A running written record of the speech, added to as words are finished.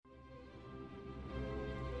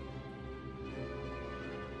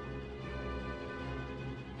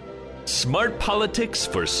Smart politics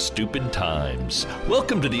for stupid times.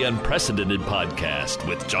 Welcome to the Unprecedented Podcast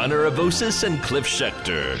with John Aravosis and Cliff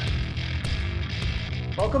Schechter.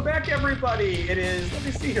 Welcome back, everybody. It is, let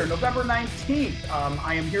me see here, November 19th.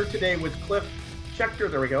 I am here today with Cliff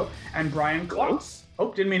Schechter, there we go, and Brian Klaas.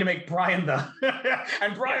 Oh, didn't mean to make Brian the...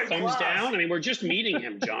 and Brian thumbs Klaas. Down? I mean, we're just meeting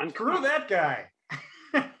him, John. Screw that guy.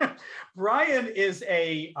 Brian is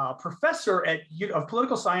a professor of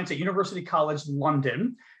political science at University College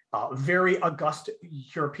London, very august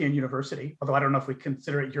European university, although I don't know if we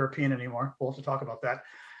consider it European anymore. We'll have to talk about that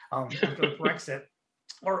after Brexit,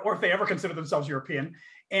 or if they ever consider themselves European.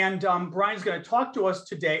 And Brian's going to talk to us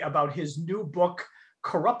today about his new book,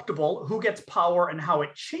 Corruptible: Who Gets Power and How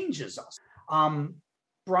It Changes Us.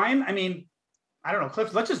 Brian, I mean, I don't know,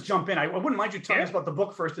 Cliff, let's just jump in. I wouldn't mind you telling us about the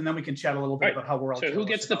book first, and then we can chat a little bit about how we're all. So who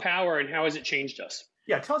gets the power and how has it changed us?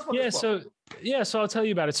 Yeah, tell us about this book. So I'll tell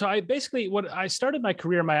you about it. So I started my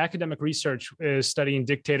career, my academic research is studying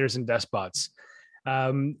dictators and despots.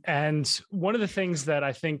 And one of the things that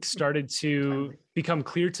I think started to become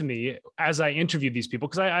clear to me as I interviewed these people,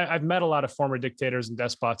 because I've met a lot of former dictators and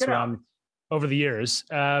despots over the years.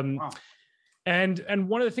 Wow. And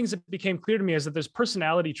one of the things that became clear to me is that there's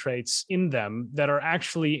personality traits in them that are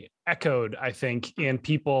actually echoed, I think, in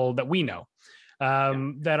people that we know,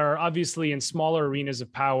 that are obviously in smaller arenas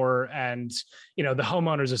of power and, you know, the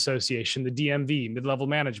homeowners association, the DMV, mid-level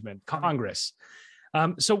management, Congress.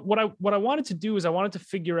 So what I wanted to do is I wanted to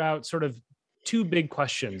figure out sort of two big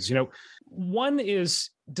questions. You know, one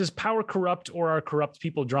is, does power corrupt, or are corrupt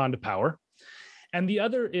people drawn to power? And the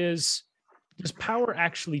other is, does power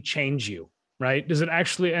actually change you? Right? Does it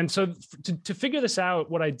actually? And so to figure this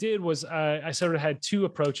out, what I did was I sort of had two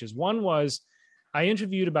approaches. One was I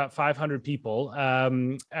interviewed about 500 people,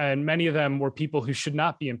 and many of them were people who should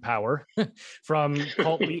not be in power, from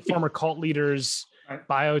former cult leaders,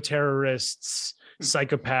 bioterrorists,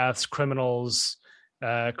 psychopaths, criminals,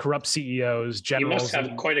 corrupt CEOs, generals. You must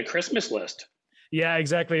have quite a Christmas list. Yeah,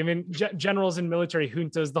 exactly. I mean, generals and military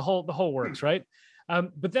juntas, the whole works, right?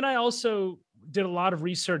 But then I also did a lot of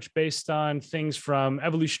research based on things from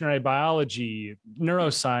evolutionary biology,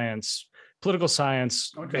 neuroscience, political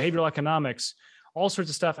science, behavioral economics, all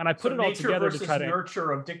sorts of stuff. And I put it all together to try to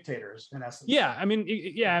nurture of dictators, in essence.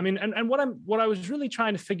 And what I was really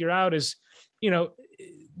trying to figure out is, you know,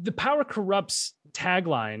 the power corrupts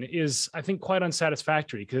tagline is, I think, quite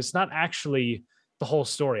unsatisfactory because it's not actually the whole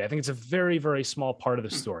story. I think it's a very, very small part of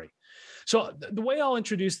the story. So the way I'll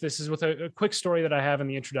introduce this is with a quick story that I have in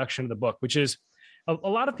the introduction of the book, which is a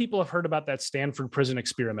lot of people have heard about that Stanford prison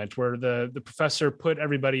experiment where the professor put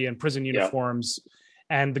everybody in prison uniforms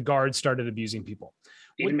and the guards started abusing people.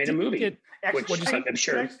 Even made a movie, I'm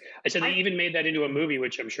sure. I said they even made that into a movie,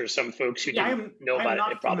 which I'm sure some folks who didn't know about it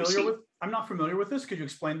have probably seen. I'm not familiar with this. Could you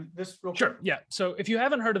explain this real quick? Sure, yeah. So if you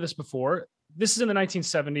haven't heard of this before, this is in the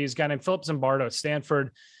 1970s. A guy named Philip Zimbardo at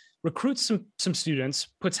Stanford recruits some students,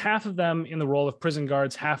 puts half of them in the role of prison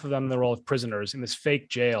guards, half of them in the role of prisoners in this fake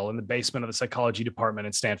jail in the basement of the psychology department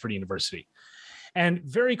at Stanford University. And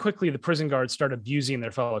very quickly, the prison guards start abusing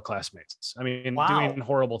their fellow classmates. I mean, doing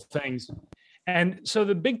horrible things. And so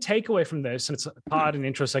the big takeaway from this, and it's pod and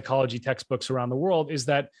intro psychology textbooks around the world, is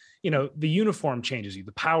that, you know, the uniform changes you,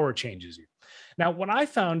 the power changes you. Now, what I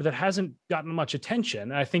found that hasn't gotten much attention,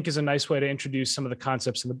 and I think is a nice way to introduce some of the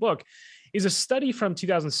concepts in the book, is a study from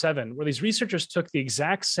 2007 where these researchers took the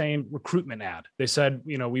exact same recruitment ad. They said,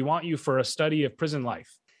 you know, we want you for a study of prison life.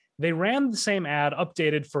 They ran the same ad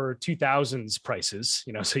updated for 2000s prices,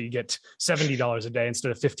 you know, so you get $70 a day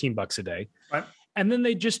instead of $15 a day. Right. And then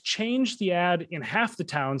they just changed the ad in half the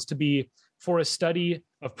towns to be for a study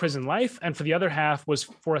of prison life, and for the other half was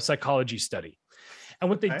for a psychology study. And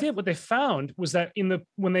what they found was that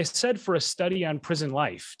when they said for a study on prison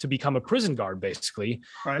life to become a prison guard, basically,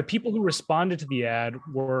 the people who responded to the ad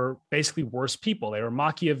were basically worse people. They were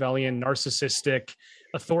Machiavellian, narcissistic,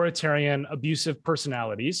 authoritarian, abusive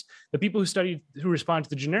personalities. The people who responded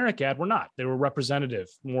to the generic ad were not. They were representative,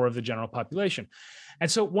 more of the general population. And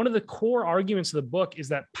so one of the core arguments of the book is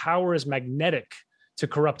that power is magnetic to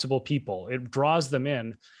corruptible people. It draws them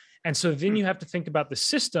in. And so then you have to think about the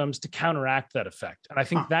systems to counteract that effect. And I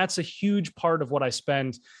think that's a huge part of what I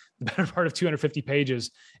spend the better part of 250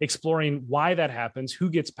 pages exploring why that happens,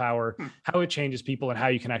 who gets power, how it changes people, and how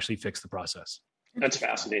you can actually fix the process. That's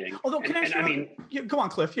fascinating. Although, go on,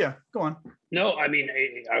 Cliff. Yeah, go on. No, I mean,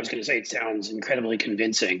 I was going to say it sounds incredibly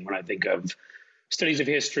convincing when I think of studies of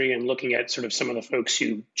history and looking at sort of some of the folks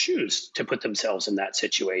who choose to put themselves in that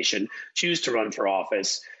situation, choose to run for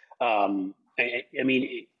office. I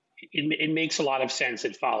mean, it makes a lot of sense.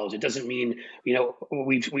 It follows. It doesn't mean, you know,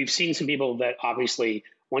 we've seen some people that obviously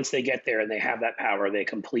once they get there and they have that power, they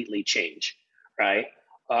completely change, right?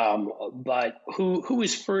 But who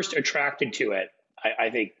is first attracted to it? I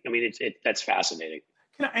think, I mean, that's fascinating.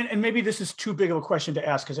 And maybe this is too big of a question to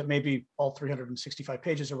ask because it may be all 365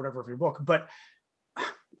 pages or whatever of your book,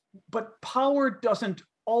 but power doesn't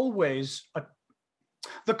always,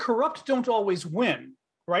 the corrupt don't always win,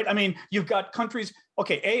 right? I mean, you've got countries,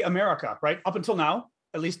 okay, America, right? Up until now,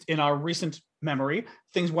 at least in our recent memory,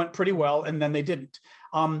 things went pretty well and then they didn't.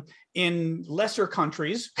 In lesser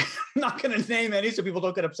countries, I'm not going to name any so people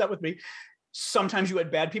don't get upset with me. Sometimes you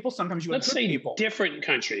had bad people, sometimes you had good people. Different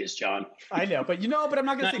countries, John. I know, but but I'm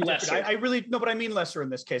not going to say lesser. different. I really, no, but I mean lesser in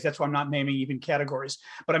this case. That's why I'm not naming even categories.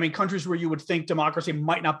 But I mean countries where you would think democracy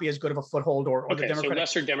might not be as good of a foothold or the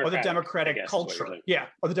democratic culture. Yeah,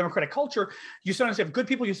 or the democratic culture. You sometimes have good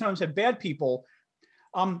people, you sometimes have bad people.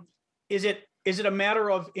 Is it a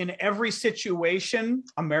matter of in every situation,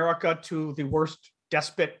 America to the worst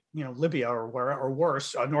despot, Libya or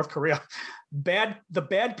worse, North Korea, the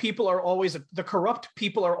bad people are always, the corrupt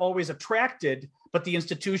people are always attracted, but the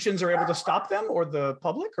institutions are able to stop them, or the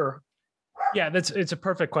public, or? Yeah, it's a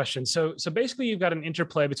perfect question. So basically you've got an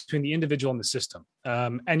interplay between the individual and the system.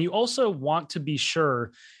 And you also want to be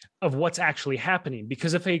sure of what's actually happening,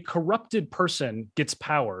 because if a corrupted person gets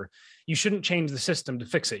power, you shouldn't change the system to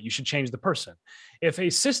fix it. You should change the person. If a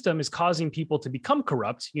system is causing people to become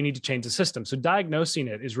corrupt, you need to change the system. So diagnosing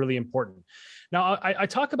it is really important. Now, I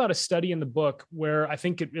talk about a study in the book where I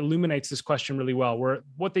think it illuminates this question really well, where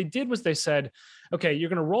what they did was they said, okay, you're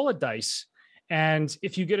going to roll a dice. And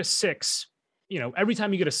if you get a 6, every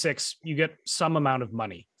time you get a 6, you get some amount of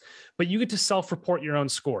money, but you get to self-report your own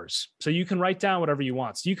scores. So you can write down whatever you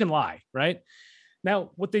want. So you can lie, right?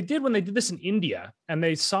 Now, what they did when they did this in India, and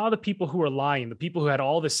they saw the people who were lying, the people who had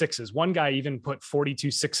all the 6s, one guy even put 42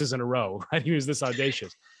 6s in a row, right? He was this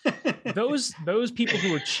audacious. Those people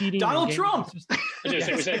who were cheating. Donald Trump.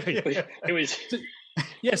 It was.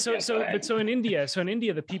 Yeah. So in India,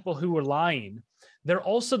 the people who were lying, they're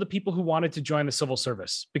also the people who wanted to join the civil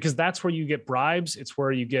service, because that's where you get bribes. It's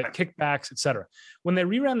where you get kickbacks, et cetera. When they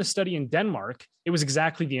reran the study in Denmark, it was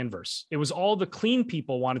exactly the inverse. It was all the clean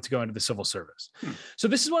people wanted to go into the civil service. So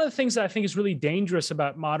this is one of the things that I think is really dangerous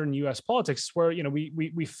about modern US politics, where,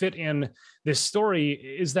 we fit in this story,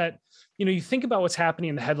 is that, you think about what's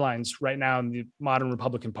happening in the headlines right now in the modern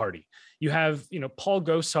Republican Party. You have, Paul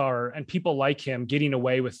Gosar and people like him getting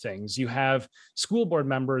away with things. You have school board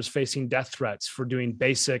members facing death threats for doing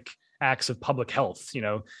basic acts of public health,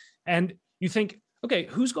 and you think, okay,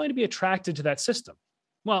 who's going to be attracted to that system?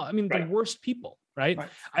 Well, I mean, the worst people, right?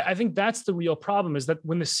 I think that's the real problem, is that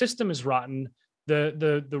when the system is rotten,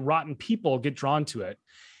 the rotten people get drawn to it.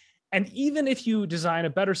 And even if you design a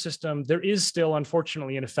better system, there is still,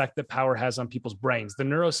 unfortunately, an effect that power has on people's brains. The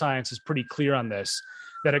neuroscience is pretty clear on this.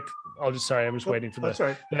 I'm just waiting for this.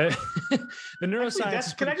 That's right. The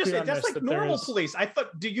neuroscience. Can I just say, that's like normal police. I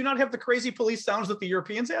thought, do you not have the crazy police sounds that the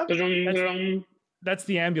Europeans have? That's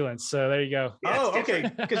the ambulance. So there you go. Oh, okay.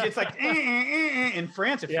 Because it's like in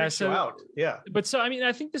France, it freaks you out. Yeah. But so, I mean,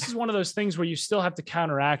 I think this is one of those things where you still have to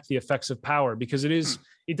counteract the effects of power, because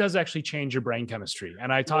it does actually change your brain chemistry.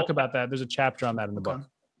 And I talk about that. There's a chapter on that in the book.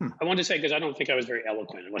 I want to say, because I don't think I was very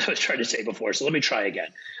eloquent in what I was trying to say before. So let me try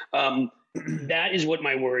again. That is what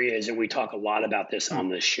my worry is. And we talk a lot about this on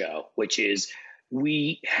this show, which is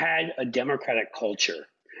we had a democratic culture.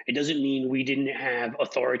 It doesn't mean we didn't have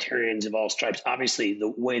authoritarians of all stripes. Obviously,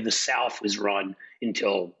 the way the South was run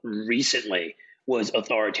until recently was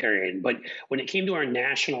authoritarian. But when it came to our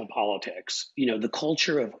national politics, the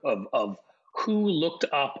culture of who looked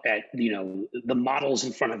up at, the models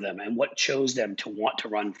in front of them and what chose them to want to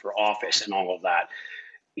run for office and all of that,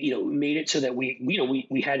 made it so that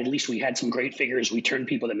we had some great figures. We turned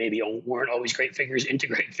people that maybe weren't always great figures into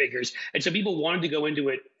great figures. And so people wanted to go into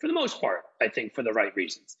it for the most part, I think, for the right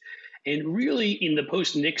reasons. And really in the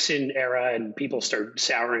post-Nixon era, and people started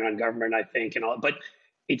souring on government, I think, and all, but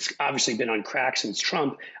it's obviously been on crack since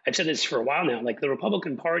Trump. I've said this for a while now, like the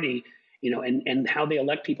Republican Party, and how they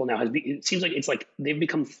elect people now it seems like it's like they've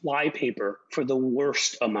become flypaper for the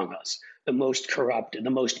worst among us, the most corrupt, the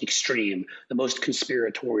most extreme, the most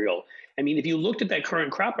conspiratorial. I mean, if you looked at that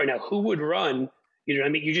current crop right now, who would run? You're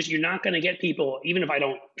not going to get people, even if I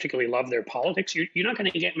don't particularly love their politics, you're not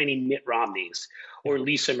going to get many Mitt Romneys or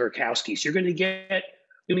Lisa Murkowski's. You're going to get,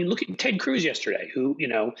 look at Ted Cruz yesterday, who,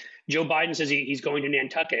 Joe Biden says he's going to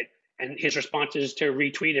Nantucket. And his response is to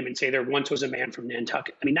retweet him and say there once was a man from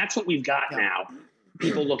Nantucket. I mean, that's what we've got now.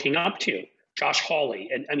 People looking up to Josh Hawley.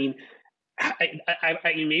 And I mean,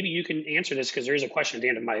 maybe you can answer this, because there is a question at the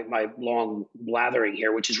end of my long blathering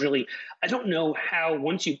here, which is really, I don't know how,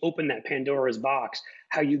 once you've opened that Pandora's box,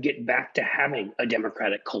 how you get back to having a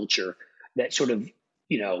democratic culture that sort of,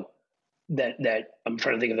 that I'm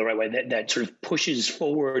trying to think of the right way, that sort of pushes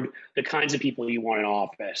forward the kinds of people you want in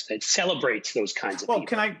office, that celebrates those kinds of people. Well,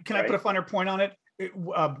 can I put a finer point on it?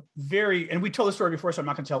 And we told the story before, so I'm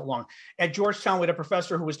not going to tell it long. At Georgetown, we had a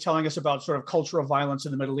professor who was telling us about sort of cultural violence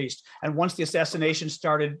in the Middle East. And once the assassination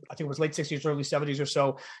started, I think it was late 60s, early 70s or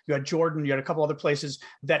so, you had Jordan, you had a couple other places,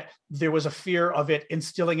 that there was a fear of it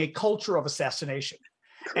instilling a culture of assassination.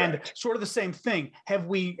 Correct. And sort of the same thing. Have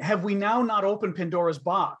we now not opened Pandora's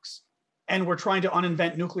box? And we're trying to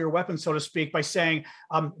uninvent nuclear weapons, so to speak, by saying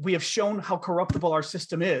we have shown how corruptible our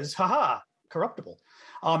system is. Corruptible.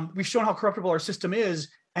 We've shown how corruptible our system is,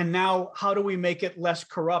 and now how do we make it less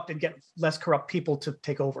corrupt and get less corrupt people to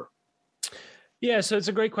take over? Yeah, so it's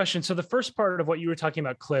a great question. So the first part of what you were talking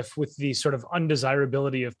about, Cliff, with the sort of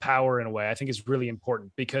undesirability of power in a way, I think is really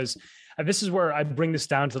important, because this is where I bring this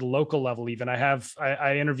down to the local level. Even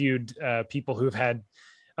I interviewed people who have had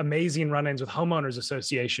amazing run-ins with homeowners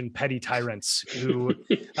association petty tyrants who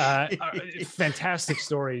fantastic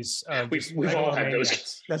stories. We've all had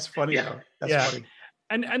those. That's funny. Yeah. That's funny.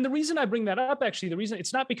 And the reason I bring that up, actually, the reason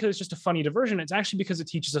it's not because it's just a funny diversion. It's actually because it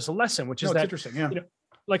teaches us a lesson, which is that, interesting. Yeah.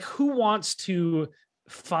 Like, who wants to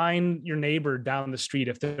find your neighbor down the street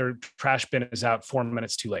if their trash bin is out 4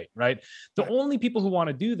 minutes too late, right? The only people who want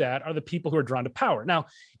to do that are the people who are drawn to power. Now,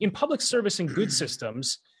 in public service and good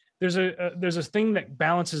systems, there's a thing that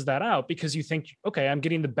balances that out, because you think, okay, I'm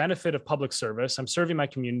getting the benefit of public service. I'm serving my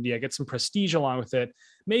community. I get some prestige along with it.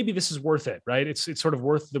 Maybe this is worth it, right? It's sort of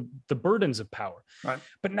worth the burdens of power. Right.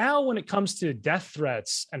 But now when it comes to death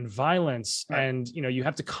threats and violence, right, and, you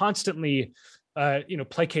have to constantly,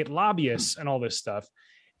 placate lobbyists and all this stuff,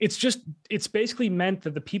 it's basically meant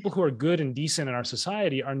that the people who are good and decent in our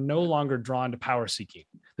society are no longer drawn to power seeking.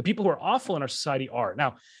 The people who are awful in our society are.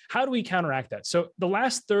 Now, how do we counteract that? So the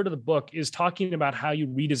last third of the book is talking about how you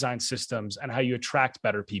redesign systems and how you attract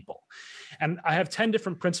better people. And I have 10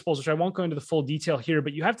 different principles, which I won't go into the full detail here,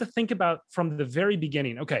 but you have to think about from the very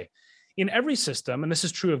beginning. Okay, in every system, and this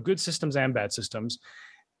is true of good systems and bad systems,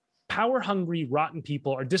 power-hungry, rotten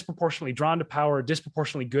people are disproportionately drawn to power,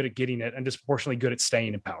 disproportionately good at getting it, and disproportionately good at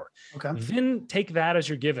staying in power. Okay. Then take that as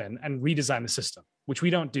your given and redesign the system, which we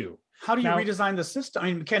don't do. How do you redesign the system?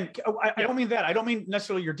 I mean, I don't mean that. I don't mean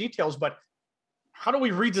necessarily your details, but how do we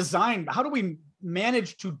redesign? How do we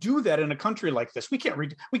manage to do that in a country like this? We can't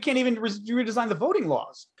even redesign the voting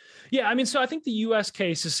laws. Yeah, I mean, so I think the U.S.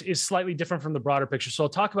 case is slightly different from the broader picture. So I'll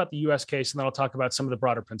talk about the U.S. case, and then I'll talk about some of the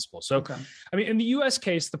broader principles. So, I mean, in the U.S.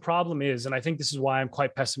 case, the problem is, and I think this is why I'm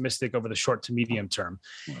quite pessimistic over the short to medium term,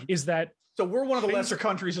 is that. So we're one of the lesser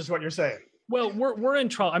countries, is what you're saying. Well, we're in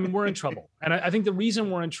trouble. I mean, we're in trouble. And I think the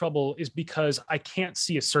reason we're in trouble is because I can't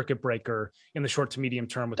see a circuit breaker in the short to medium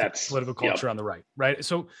term with the political culture on the right?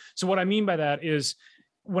 So what I mean by that is,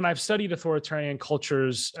 when I've studied authoritarian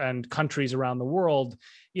cultures and countries around the world,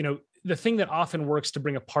 the thing that often works to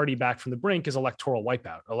bring a party back from the brink is electoral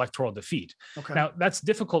wipeout, electoral defeat. Okay. Now, that's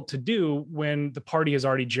difficult to do when the party is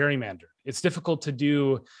already gerrymandered. It's difficult to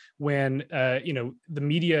do when, the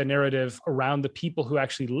media narrative around the people who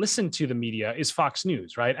actually listen to the media is Fox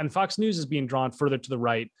News, right? And Fox News is being drawn further to the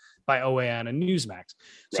right by OAN and Newsmax.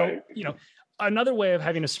 So, another way of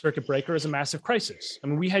having a circuit breaker is a massive crisis. I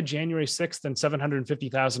mean, we had January 6th and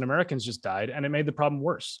 750,000 Americans just died, and it made the problem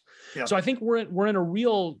worse. Yeah. So I think we're in a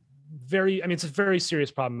real it's a very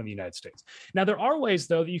serious problem in the United States. Now, there are ways,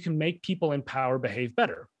 though, that you can make people in power behave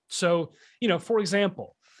better. So, for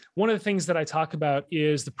example, one of the things that I talk about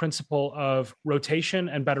is the principle of rotation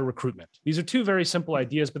and better recruitment. These are two very simple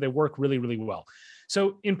ideas, but they work really, really well.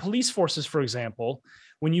 So in police forces, for example,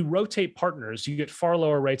 when you rotate partners, you get far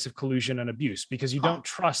lower rates of collusion and abuse, because you don't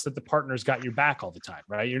trust that the partner's got your back all the time,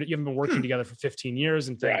 right? You haven't been working together for 15 years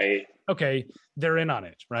and think, okay, they're in on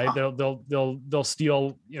it, right? They'll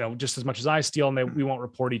steal, just as much as I steal, and we won't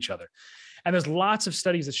report each other. And there's lots of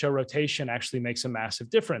studies that show rotation actually makes a massive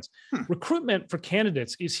difference. Recruitment for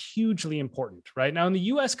candidates is hugely important, right? Now, in the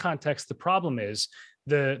US context, the problem is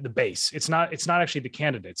the base. It's not actually the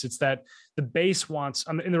candidates. It's that the base wants,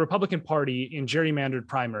 in the Republican Party, in gerrymandered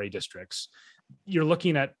primary districts, you're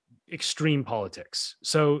looking at extreme politics.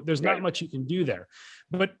 So there's not much you can do there.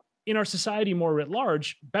 But in our society more at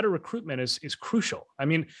large, better recruitment is crucial. I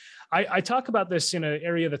mean, I talk about this in an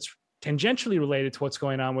area that's tangentially related to what's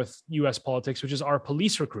going on with US politics, which is our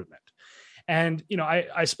police recruitment. And,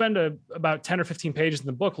 I spend about 10 or 15 pages in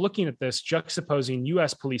the book looking at this, juxtaposing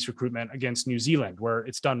US police recruitment against New Zealand, where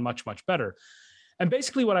it's done much, much better. And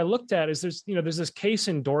basically what I looked at is there's this case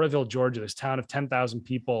in Doraville, Georgia, this town of 10,000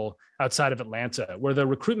 people outside of Atlanta, where the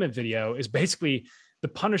recruitment video is basically the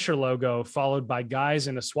Punisher logo followed by guys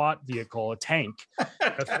in a SWAT vehicle, a tank,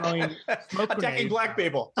 throwing smoke attacking grenades. black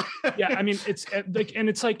people. Yeah, I mean, it's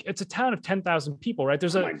a town of 10,000 people, right?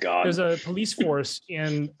 There's a police force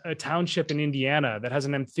in a township in Indiana that has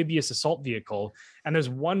an amphibious assault vehicle, and there's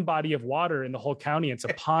one body of water in the whole county. It's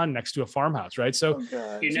a pond next to a farmhouse, right? So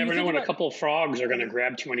you never know when a couple of frogs are going to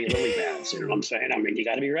grab too many lily pads. You know what I'm saying? I mean, you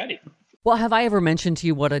got to be ready. Well, have I ever mentioned to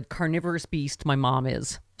you what a carnivorous beast my mom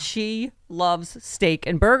is? She loves steak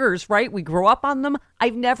and burgers, right? We grew up on them.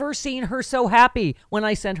 I've never seen her so happy when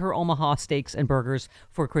I sent her Omaha steaks and burgers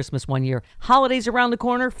for Christmas one year. Holidays around the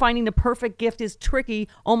corner, finding the perfect gift is tricky.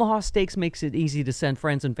 Omaha Steaks makes it easy to send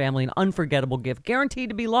friends and family an unforgettable gift, guaranteed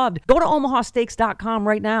to be loved. Go to omahasteaks.com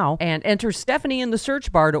right now and enter Stephanie in the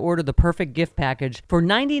search bar to order the perfect gift package. For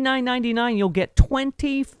 $99.99, you'll get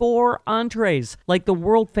 24 entrees, like the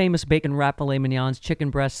world-famous bacon wrap filet mignons, chicken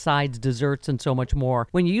breasts, sides, desserts, and so much more.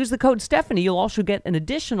 When you use the code Stephanie, you'll also get an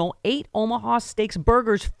additional 8 Omaha Steaks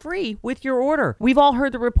burgers free with your order. We've all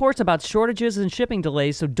heard the reports about shortages and shipping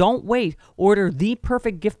delays, so don't wait. Order the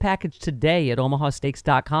perfect gift package today at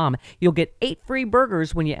omahasteaks.com. You'll get 8 free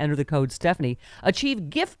burgers when you enter the code Stephanie. Achieve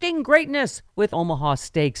gifting greatness with Omaha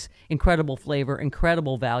Steaks. Incredible flavor,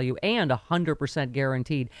 incredible value, and 100%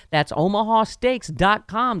 guaranteed. That's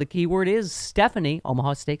omahasteaks.com. The keyword is Stephanie,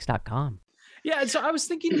 omahasteaks.com. Yeah, and so I was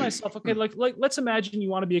thinking to myself, okay, like let's imagine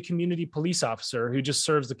you want to be a community police officer who just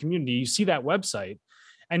serves the community. You see that website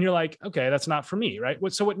and you're like, okay, that's not for me, right?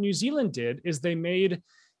 So what New Zealand did is they made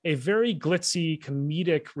a very glitzy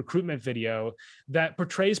comedic recruitment video that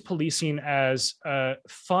portrays policing as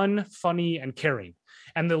fun, funny, and caring.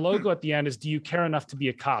 And the logo at the end is, do you care enough to be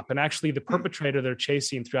a cop? And actually the perpetrator they're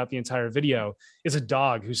chasing throughout the entire video is a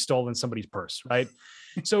dog who's stolen somebody's purse, right?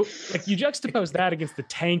 So like you juxtapose that against the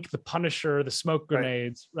tank, the Punisher, the smoke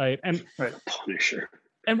grenades, right? And Punisher.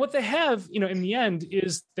 And what they have, in the end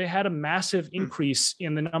is they had a massive increase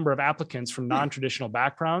in the number of applicants from non-traditional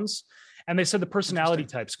backgrounds. And they said the personality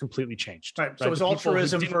types completely changed. Right. So it was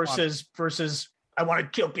altruism versus I want to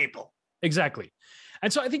kill people. Exactly.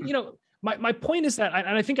 And so I think, my point is that,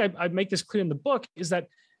 and I think I make this clear in the book, is that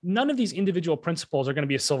none of these individual principles are going to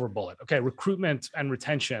be a silver bullet. Okay, recruitment and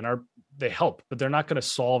retention they help, but they're not going to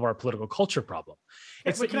solve our political culture problem.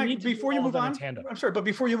 Before you move on, I'm sorry, but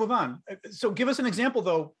before you move on, so give us an example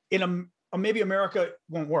though. Maybe America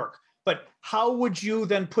won't work, but how would you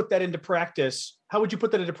then put that into practice? How would you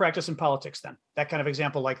put that into practice in politics then? That kind of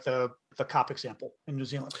example, like the cop example in New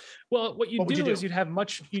Zealand. Well, what you do is you'd have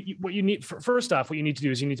what you need. First off, what you need to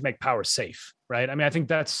do is you need to make power safe, right? I mean, I think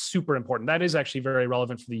that's super important. That is actually very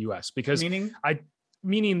relevant for the U.S. because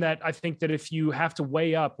meaning that I think that if you have to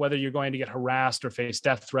weigh up whether you're going to get harassed or face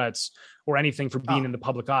death threats or anything for being in the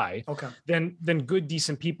public eye, then good,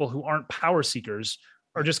 decent people who aren't power seekers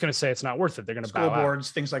are just going to say it's not worth it. They're going to bow out. School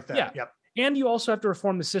boards, things like that. Yeah. Yep. And you also have to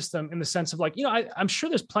reform the system in the sense of like, I'm sure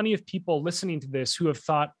there's plenty of people listening to this who have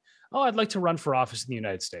thought, oh, I'd like to run for office in the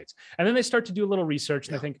United States. And then they start to do a little research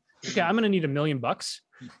and they think, okay, I'm going to need $1 million.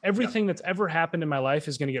 Everything that's ever happened in my life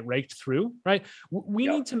is going to get raked through, right? We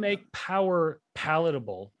need to make power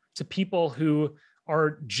palatable to people who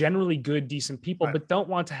are generally good, decent people, but don't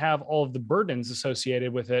want to have all of the burdens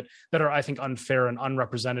associated with it that are, I think, unfair and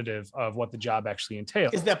unrepresentative of what the job actually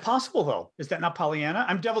entails. Is that possible though? Is that not Pollyanna?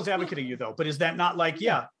 I'm devil's advocating you though, but is that not like,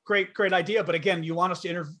 great idea. But again, you want us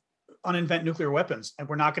to uninvent nuclear weapons and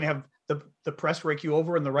we're not going to have the press rake you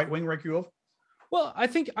over and the right wing rake you over? Well, I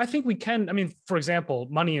think we can. I mean, for example,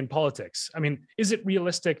 money in politics. I mean, is it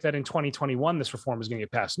realistic that in 2021 this reform is going to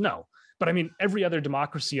get passed? No. But I mean, every other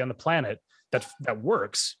democracy on the planet that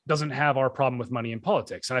works doesn't have our problem with money in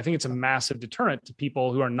politics. And I think it's a massive deterrent to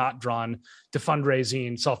people who are not drawn to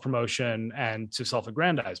fundraising, self-promotion, and to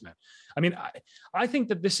self-aggrandizement. I mean, I think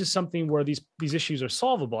that this is something where these issues are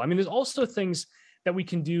solvable. I mean, there's also things that we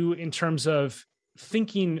can do in terms of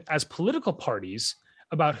thinking as political parties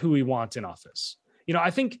about who we want in office. I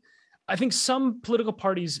think some political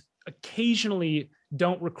parties occasionally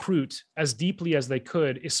don't recruit as deeply as they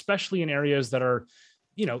could, especially in areas that are,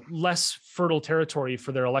 less fertile territory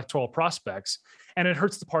for their electoral prospects, and it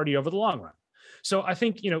hurts the party over the long run. So I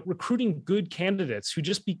think, recruiting good candidates who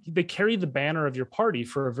they carry the banner of your party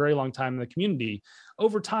for a very long time in the community,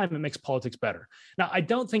 over time, it makes politics better. Now, I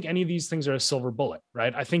don't think any of these things are a silver bullet,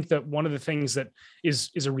 right? I think that one of the things that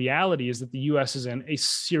is a reality is that the US is in a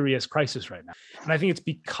serious crisis right now. And I think it's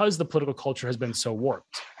because the political culture has been so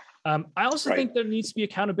warped. I also think there needs to be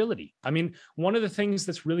accountability. I mean, one of the things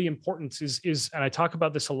that's really important is, and I talk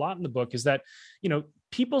about this a lot in the book, is that,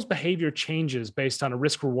 people's behavior changes based on a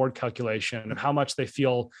risk reward calculation of how much they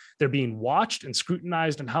feel they're being watched and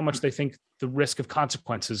scrutinized and how much they think the risk of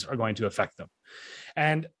consequences are going to affect them.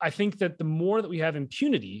 And I think that the more that we have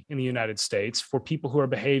impunity in the United States for people who are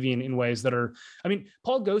behaving in ways that are, I mean,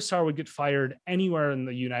 Paul Gosar would get fired anywhere in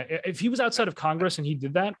the if he was outside of Congress and he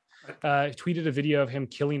did that, tweeted a video of him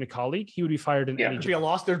killing a colleague, he would be fired in any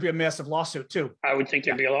jail. There'd be a massive lawsuit too. I would think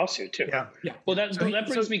there'd be a lawsuit too. Yeah. Well, that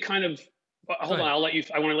brings me kind of, hold on, I want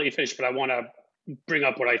to let you finish, but I want to bring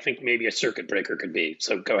up what I think maybe a circuit breaker could be.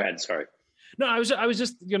 So go ahead. Sorry. No, I was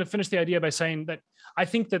just going to finish the idea by saying that I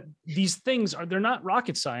think that these things they're not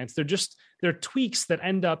rocket science. They're tweaks that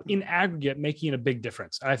end up in aggregate making a big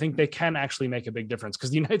difference. And I think they can actually make a big difference because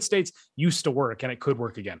the United States used to work and it could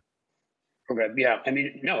work again. Okay. Yeah. I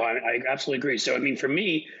mean, no, I absolutely agree. So, I mean, for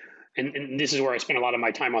me, and this is where I spend a lot of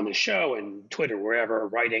my time on the show and Twitter, wherever,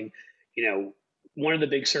 writing, one of the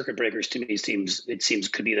big circuit breakers to me seems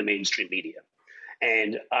could be the mainstream media.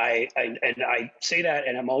 And I say that,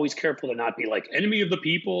 and I'm always careful to not be like enemy of the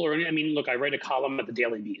people look, I write a column at the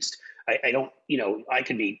Daily Beast. I don't, I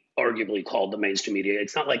could be arguably called the mainstream media.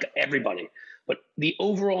 It's not like everybody, but the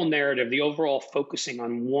overall narrative, the overall focusing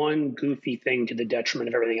on one goofy thing to the detriment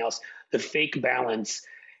of everything else, the fake balance,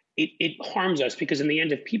 it harms us because in the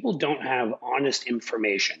end, if people don't have honest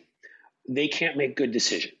information, they can't make good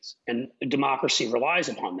decisions. And democracy relies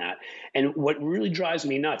upon that. And what really drives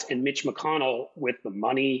me nuts, and Mitch McConnell with the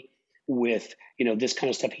money, with this kind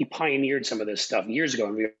of stuff, he pioneered some of this stuff years ago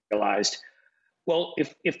and realized, well,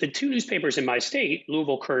 if the two newspapers in my state,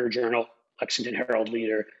 Louisville Courier-Journal, Lexington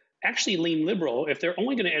Herald-Leader, actually lean liberal, if they're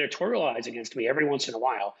only going to editorialize against me every once in a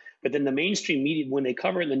while, but then the mainstream media, when they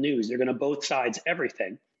cover in the news, they're going to both sides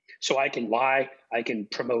everything. So I can lie, I can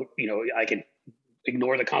promote, I can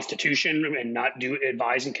ignore the Constitution and not do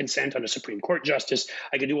advise and consent on a Supreme Court justice.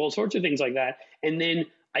 I can do all sorts of things like that. And then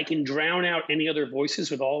I can drown out any other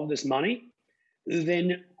voices with all of this money.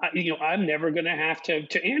 Then, I'm never going to have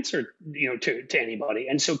to answer, to anybody.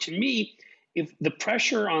 And so to me, if the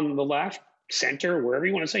pressure on the left, center, wherever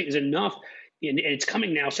you want to say, is enough, and it's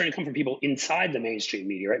starting to come from people inside the mainstream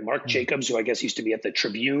media, right? Mark Jacobs, who I guess used to be at the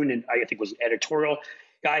Tribune and I think was editorial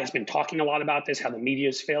guy, has been talking a lot about this, how the media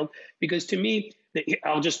has failed. Because to me,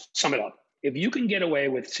 I'll just sum it up. If you can get away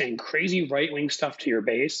with saying crazy right-wing stuff to your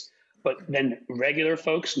base, but then regular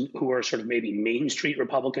folks who are sort of maybe Main Street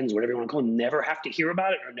Republicans, whatever you want to call them, never have to hear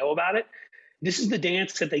about it or know about it, this is the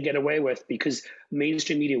dance that they get away with because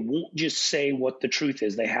mainstream media won't just say what the truth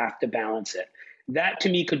is. They have to balance it. That to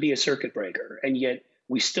me could be a circuit breaker. And yet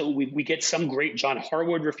we get some great, John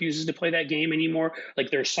Harwood refuses to play that game anymore.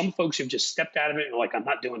 Like there are some folks who've just stepped out of it and are like, I'm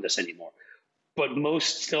not doing this anymore. But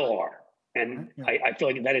most still are. And I feel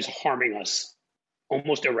like that is harming us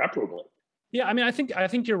almost irreparably. Yeah, I mean, I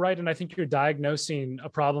think you're right. And I think you're diagnosing a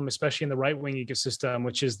problem, especially in the right-wing ecosystem,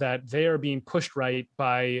 which is that they are being pushed right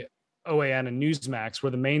by OAN and Newsmax, where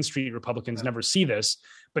the Main Street Republicans never see this.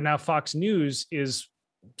 But now Fox News is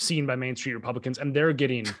seen by Main Street Republicans, and they're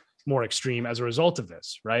getting more extreme as a result of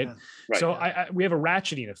this, right? Right. So we have a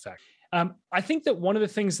ratcheting effect. I think that one of the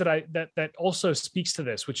things that also speaks to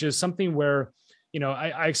this, which is something where,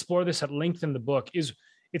 I explore this at length in the book, is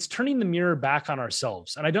it's turning the mirror back on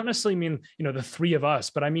ourselves. And I don't necessarily mean, the three of us,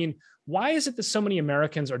 but I mean, why is it that so many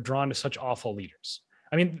Americans are drawn to such awful leaders?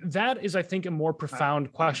 I mean, that is, I think, a more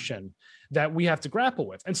profound question that we have to grapple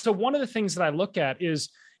with. And so one of the things that I look at is,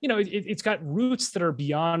 it's got roots that are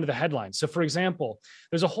beyond the headlines. So for example,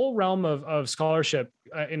 there's a whole realm of scholarship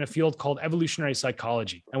in a field called evolutionary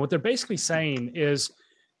psychology. And what they're basically saying is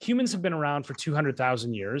humans have been around for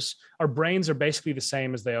 200,000 years. Our brains are basically the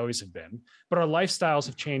same as they always have been, but our lifestyles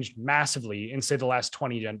have changed massively in, say, the last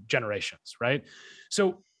 20 generations, right?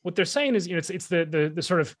 So what they're saying is, it's the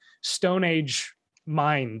sort of Stone Age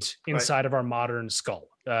mind inside of our modern skull.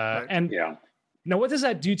 Now, what does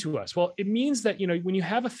that do to us? Well, it means that, when you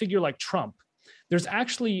have a figure like Trump, there's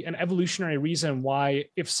actually an evolutionary reason why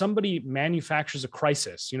if somebody manufactures a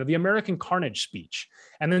crisis, the American carnage speech,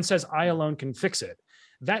 and then says, I alone can fix it,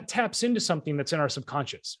 that taps into something that's in our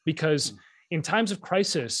subconscious, because in times of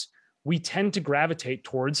crisis, we tend to gravitate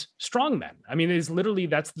towards strong men. I mean, it is literally,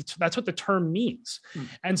 that's what the term means.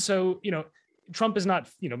 And so, Trump is not,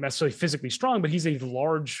 necessarily physically strong, but he's a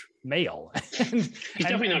large male. He's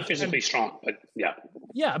definitely not physically strong, but yeah.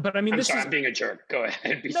 Yeah, but I mean, I'm being a jerk. Go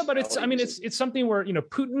ahead. No, but it's something where,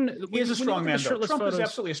 Putin. He is a strong man. Trump photos, is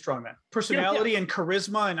absolutely a strong man. Personality and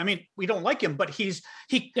charisma, and I mean, we don't like him, but he's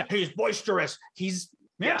boisterous.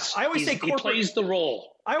 I always say he plays the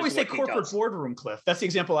role. I always say corporate boardroom, Cliff. That's the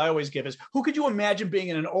example I always give is who could you imagine being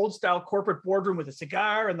in an old style corporate boardroom with a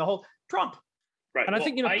cigar and the whole Trump? Right. And I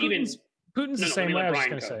think, Putin's the same way. I was just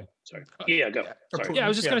going to say. Sorry. Yeah, go. Sorry. Yeah, I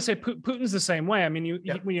was just going to say Putin's the same way. I mean,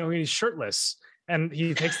 he's shirtless and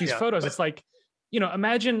he takes these photos. It's like,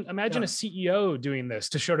 imagine a CEO doing this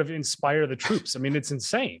to sort of inspire the troops. I mean, it's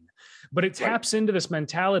insane, but it taps into this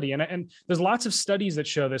mentality. And there's lots of studies that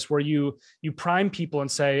show this, where you prime people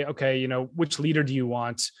and say, okay, which leader do you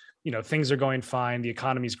want? Things are going fine, the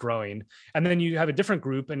economy's growing. And then you have a different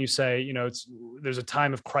group and you say, there's a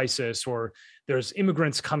time of crisis, or there's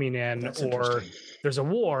immigrants coming in, or there's a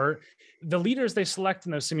war. The leaders they select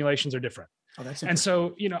in those simulations are different. Oh, that's and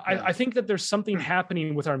so, I think that there's something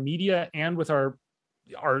happening with our media and with our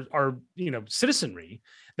citizenry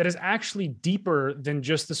that is actually deeper than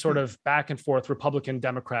just the sort of back and forth Republican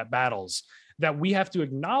Democrat battles, that we have to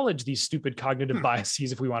acknowledge these stupid cognitive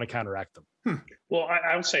biases if we want to counteract them. Well,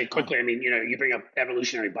 I'll say quickly, I mean, you bring up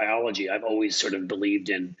evolutionary biology. I've always sort of believed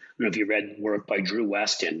in, I don't know if you read work by Drew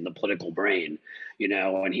Weston, The Political Brain,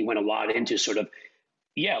 and he went a lot into sort of,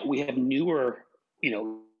 we have newer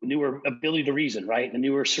ability to reason, right? The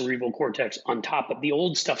newer cerebral cortex on top, but the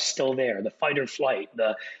old stuff's still there, the fight or flight,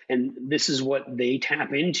 and this is what they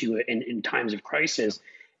tap into in times of crisis,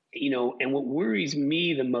 and what worries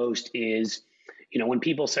me the most is, when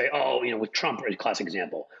people say, with Trump, a classic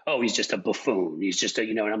example, he's just a buffoon. He's just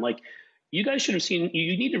and I'm like, you guys should have seen,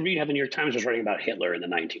 you need to read how the New York Times was writing about Hitler in the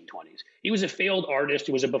 1920s. He was a failed artist.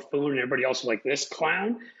 He was a buffoon, and everybody else was like, this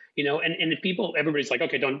clown, and if everybody's like,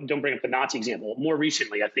 okay, don't bring up the Nazi example. More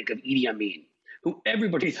recently, I think of Idi Amin, who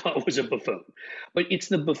everybody thought was a buffoon. But it's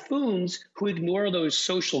the buffoons who ignore those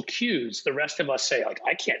social cues. The rest of us say, like,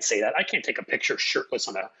 I can't say that. I can't take a picture shirtless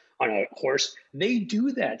on a horse. They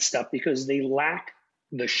do that stuff because they lack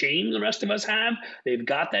the shame the rest of us have. They've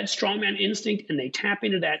got that strongman instinct, and they tap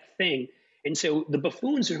into that thing. And so the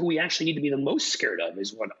buffoons are who we actually need to be the most scared of,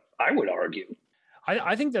 is what I would argue.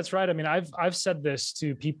 I think that's right. I mean, I've said this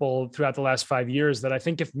to people throughout the last 5 years, that I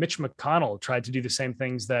think if Mitch McConnell tried to do the same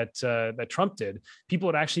things that Trump did, people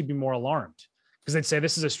would actually be more alarmed, because they'd say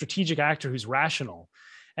this is a strategic actor who's rational.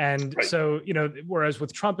 And so, whereas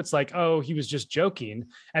with Trump, it's like, he was just joking.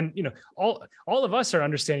 And, all of us are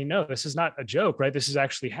understanding, no, this is not a joke, right? This is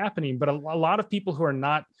actually happening. But a lot of people who are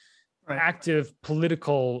not active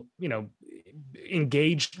political,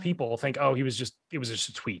 engaged people think, it was just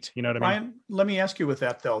a tweet. You know what I mean? Brian, let me ask you with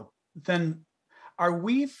that though, then are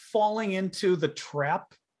we falling into the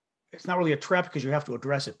trap? It's not really a trap because you have to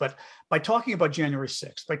address it, but by talking about January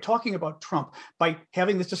 6th, by talking about Trump, by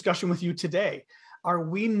having this discussion with you today, are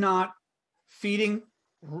we not feeding,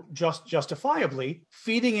 justifiably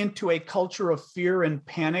feeding into a culture of fear and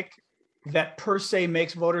panic that per se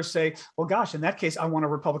makes voters say, well, gosh, in that case, I want a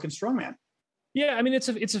Republican strongman? Yeah, I mean, it's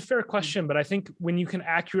a fair question, but I think when you can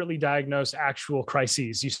accurately diagnose actual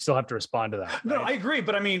crises, you still have to respond to that. Right? No, I agree,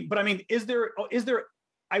 but I mean, is there?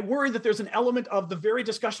 I worry that there's an element of the very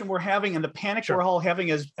discussion we're having and the panic we're all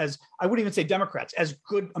having as I wouldn't even say Democrats, as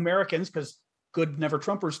good Americans, because good never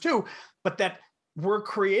Trumpers too, but that we're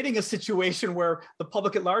creating a situation where the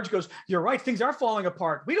public at large goes, you're right, things are falling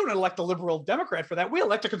apart. We don't elect a liberal Democrat for that. We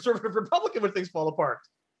elect a conservative Republican when things fall apart.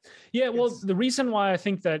 Yeah, well, the reason why I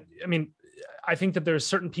think that there's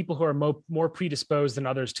certain people who are more predisposed than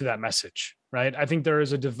others to that message, right? I think there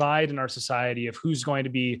is a divide in our society of who's going to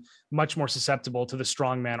be much more susceptible to the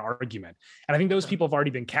strongman argument. And I think those people have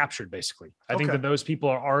already been captured, basically. I think that those people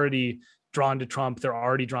are already drawn to Trump. They're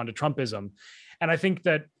already drawn to Trumpism. And I think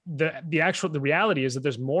that the reality is that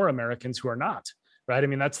there's more Americans who are not, right? I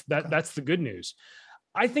mean, that's the good news.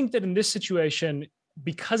 I think that in this situation,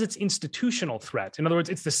 because it's institutional threat, in other words,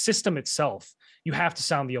 it's the system itself, you have to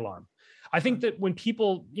sound the alarm. I think that when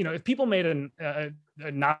people, if people made a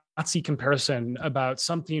Nazi comparison about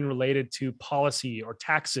something related to policy or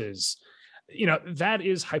taxes, that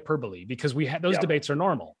is hyperbole, because those debates are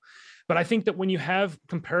normal. But I think that when you have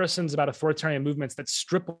comparisons about authoritarian movements that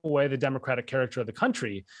strip away the democratic character of the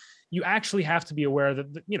country, you actually have to be aware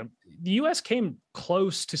that, the U.S. came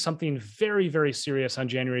close to something very, very serious on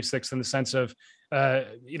January 6th in the sense of, a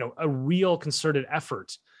real concerted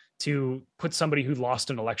effort to put somebody who lost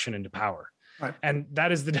an election into power. Right. And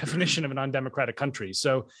that is the definition of an undemocratic country.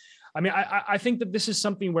 So, I mean, I think that this is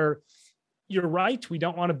something where you're right. We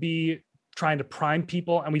don't want to be trying to prime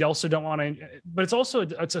people, and we also don't want to, but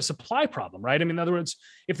it's a supply problem, right? I mean, in other words,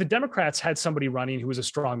 if the Democrats had somebody running who was a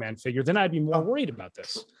strongman figure, then I'd be more worried about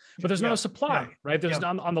this. But there's no supply, right? There's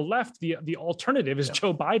on the left, the alternative is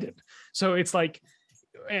Joe Biden. So it's like,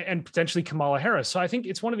 and potentially Kamala Harris. So I think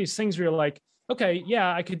it's one of these things where you're like, okay,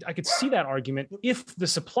 yeah, I could see that argument if the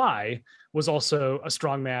supply was also a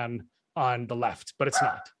strongman on the left, but it's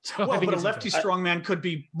not. So but a lefty strongman could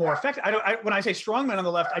be more effective. When I say strongman on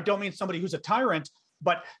the left, I don't mean somebody who's a tyrant,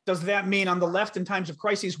 But does that mean on the left in times of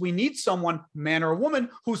crises, we need someone, man or woman,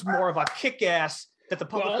 who's more of a kick-ass that the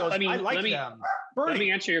public goes, I like them? Bernie. Let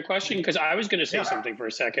me answer your question, because I was going to say something for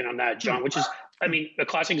a second on that, John, which is, a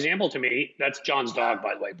classic example to me. That's John's dog,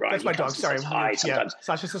 by the way, Brian. That's my dog. Sorry. Hi, sometimes.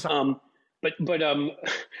 Sasha says hi. But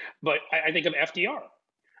I think of FDR.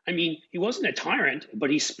 I mean, he wasn't a tyrant, but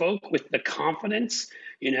he spoke with the confidence,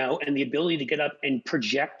 and the ability to get up and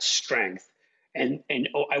project strength. And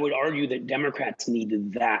I would argue that Democrats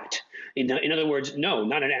needed that. In other words, no,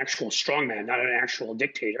 not an actual strongman, not an actual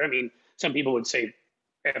dictator. I mean, some people would say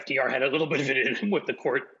FDR had a little bit of it in him with the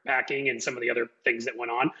court backing and some of the other things that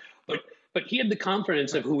went on, but he had the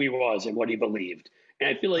confidence of who he was and what he believed. And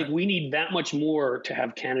I feel like we need that much more to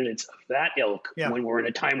have candidates of that ilk when we're in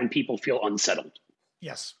a time when people feel unsettled.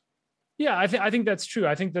 Yes. Yeah, I think that's true.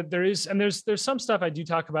 I think that there's some stuff I do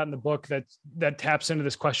talk about in the book that taps into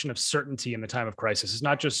this question of certainty in the time of crisis. It's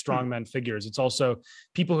not just strongman figures. It's also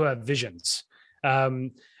people who have visions.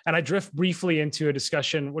 And I drift briefly into a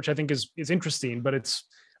discussion, which I think is interesting, but it's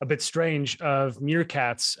a bit strange, of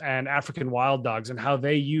meerkats and African wild dogs and how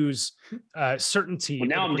they use certainty. Well,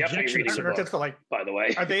 now I'm definitely reading the book, by the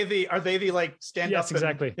way. Are they the like stand up? Yes,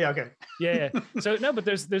 exactly. Yeah. Okay. Yeah. So no, but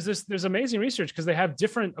there's amazing research because they have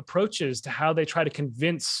different approaches to how they try to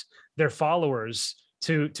convince their followers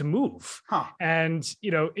to move. And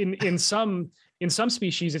in some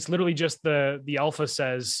species, it's literally just the alpha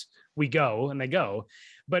says we go and they go.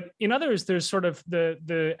 But in others, there's sort of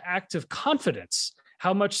the act of confidence,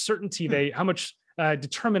 how much certainty how much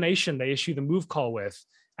determination they issue the move call with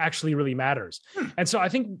actually really matters. And so I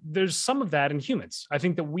think there's some of that in humans. I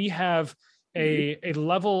think that we have a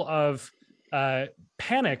level of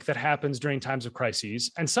panic that happens during times of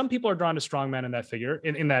crises. And some people are drawn to strongman in that figure,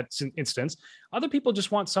 in that instance. Other people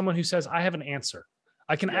just want someone who says, I have an answer.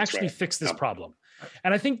 I can actually fix this problem.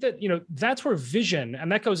 And I think that, that's where vision,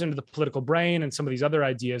 and that goes into the political brain and some of these other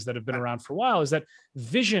ideas that have been around for a while, is that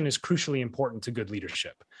vision is crucially important to good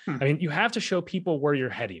leadership. I mean, you have to show people where you're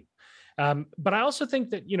heading. But I also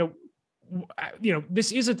think that,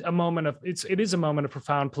 this is a moment of, it is a moment of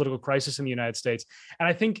profound political crisis in the United States. And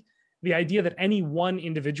I think the idea that any one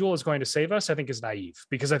individual is going to save us, I think, is naive,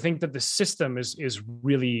 because I think that the system is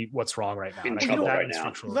really what's wrong right now. In trouble right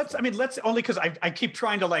now. Let's only because I keep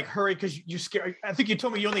trying to hurry because you scare. I think you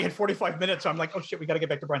told me you only had 45 minutes. So I'm like, oh shit, we got to get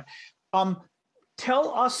back to Brian.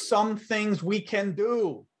 Tell us some things we can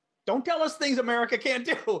do. Don't tell us things America can't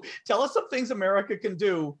do. Tell us some things America can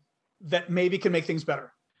do that maybe can make things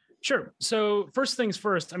better. Sure. So first things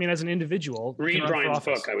first, I mean, as an individual, read Brian's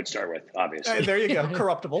book, I would start with, obviously. There you go.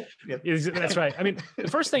 Corruptible. Yep. That's right. I mean, the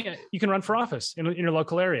first thing, you can run for office in your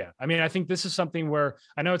local area. I mean, I think this is something where,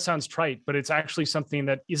 I know it sounds trite, but it's actually something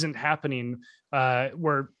that isn't happening,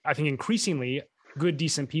 where I think increasingly good,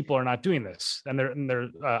 decent people are not doing this, and they're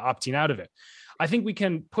opting out of it. I think we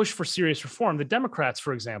can push for serious reform. The Democrats,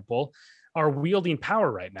 for example, are wielding power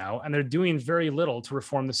right now, and they're doing very little to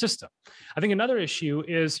reform the system. I think another issue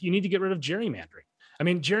is you need to get rid of gerrymandering. I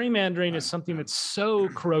mean, gerrymandering is something that's so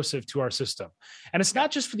corrosive to our system. And it's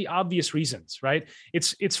not just for the obvious reasons, right?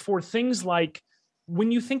 It's for things like,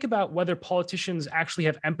 when you think about whether politicians actually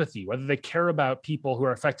have empathy, whether they care about people who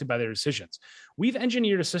are affected by their decisions, we've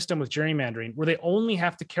engineered a system with gerrymandering where they only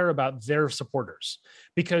have to care about their supporters.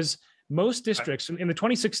 Because most districts in the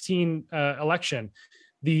 2016 election,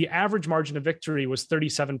 the average margin of victory was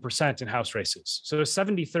 37% in House races. So a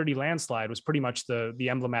 70-30 landslide was pretty much the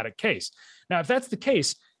emblematic case. Now, if that's the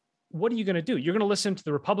case, what are you going to do? You're going to listen to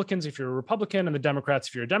the Republicans if you're a Republican and the Democrats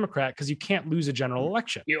if you're a Democrat, because you can't lose a general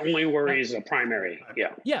election. Your only worry is a primary.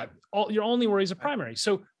 Yeah. Yeah. Your only worry is a primary.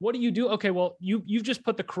 So what do? Okay, well, you've just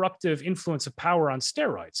put the corruptive influence of power on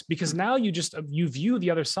steroids, because now you view the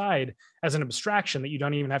other side as an abstraction that you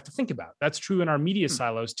don't even have to think about. That's true in our media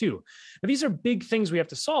silos too. Now, these are big things we have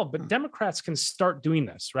to solve, but Democrats can start doing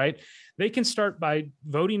this, right? They can start by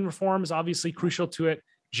voting reform is obviously crucial to it.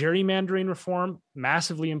 Gerrymandering reform,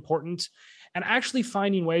 massively important, and actually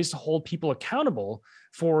finding ways to hold people accountable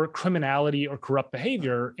for criminality or corrupt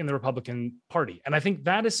behavior in the Republican Party. And I think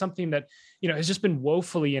that is something that, has just been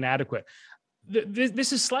woefully inadequate.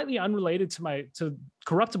 This is slightly unrelated to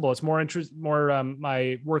corruptible. It's more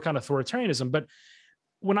my work on authoritarianism. But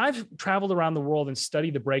when I've traveled around the world and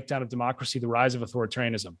studied the breakdown of democracy, the rise of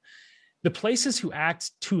authoritarianism, the places who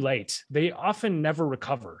act too late, they often never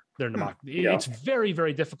recover their democracy. Yeah. It's very,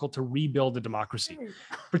 very difficult to rebuild a democracy.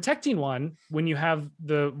 Protecting one when you have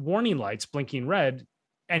the warning lights blinking red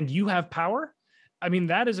and you have power, I mean,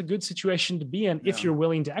 that is a good situation to be in if you're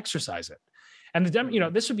willing to exercise it. And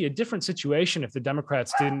this would be a different situation if the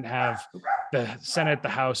Democrats didn't have the Senate, the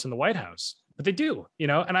House, and the White House, but they do.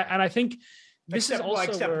 And I think except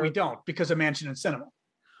we don't, because of Manchin and Sinema.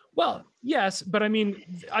 Well, yes, but I mean,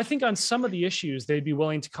 I think on some of the issues they'd be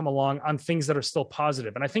willing to come along on things that are still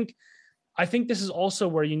positive, and I think this is also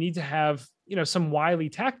where you need to have, some wily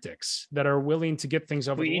tactics that are willing to get things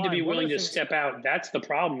over the line. We need to be willing to step out. That's the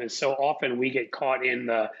problem, is so often we get caught in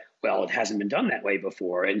it hasn't been done that way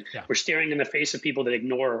before. And we're staring in the face of people that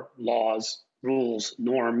ignore laws, rules,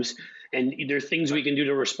 norms, and there are things we can do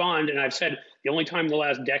to respond. And I've said the only time in the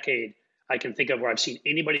last decade I can think of where I've seen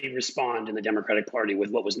anybody respond in the Democratic Party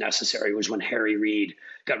with what was necessary was when Harry Reid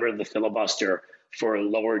got rid of the filibuster for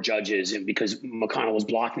lower judges, and because McConnell was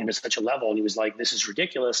blocking him at such a level, and he was like, this is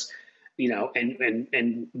ridiculous,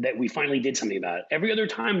 and that we finally did something about it. Every other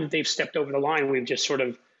time that they've stepped over the line, we've just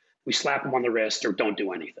we slap them on the wrist or don't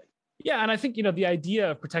do anything. Yeah, and I think, the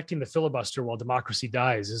idea of protecting the filibuster while democracy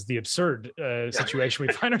dies is the absurd situation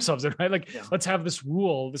we find ourselves in, right? Let's have this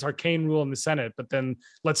rule, this arcane rule in the Senate, but then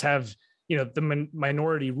let's have, the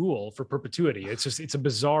minority rule for perpetuity. It's a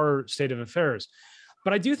bizarre state of affairs.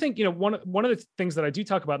 But I do think, one of the things that I do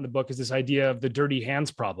talk about in the book is this idea of the dirty hands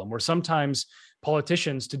problem, where sometimes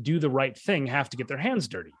politicians, to do the right thing, have to get their hands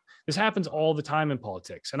dirty. This happens all the time in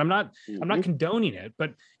politics, and I'm not condoning it,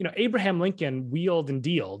 but Abraham Lincoln wheeled and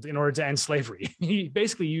dealed in order to end slavery. He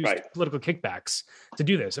basically used political kickbacks to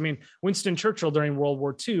do this. I mean, Winston Churchill during World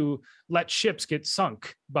War II let ships get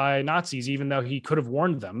sunk by Nazis, even though he could have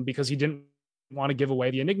warned them, because he didn't want to give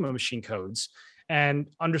away the Enigma machine codes and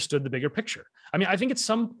understood the bigger picture. I mean, I think at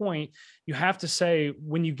some point you have to say,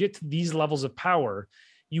 when you get to these levels of power,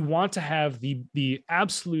 you want to have the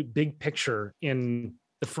absolute big picture in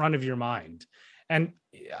the front of your mind. And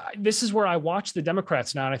this is where I watch the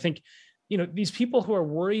Democrats now. And I think, these people who are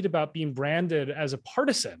worried about being branded as a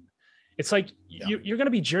partisan, it's like you're going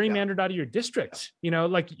to be gerrymandered out of your district.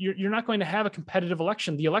 You're not going to have a competitive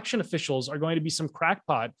election. The election officials are going to be some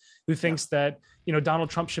crackpot who thinks that, Donald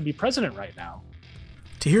Trump should be president right now.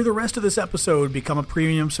 To hear the rest of this episode, become a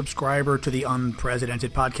premium subscriber to the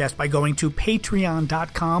Unprecedented Podcast by going to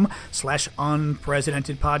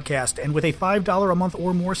patreon.com/unprecedented podcast. And with a $5 a month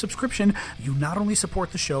or more subscription, you not only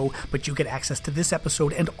support the show, but you get access to this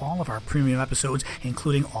episode and all of our premium episodes,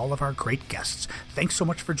 including all of our great guests. Thanks so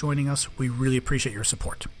much for joining us. We really appreciate your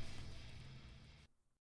support.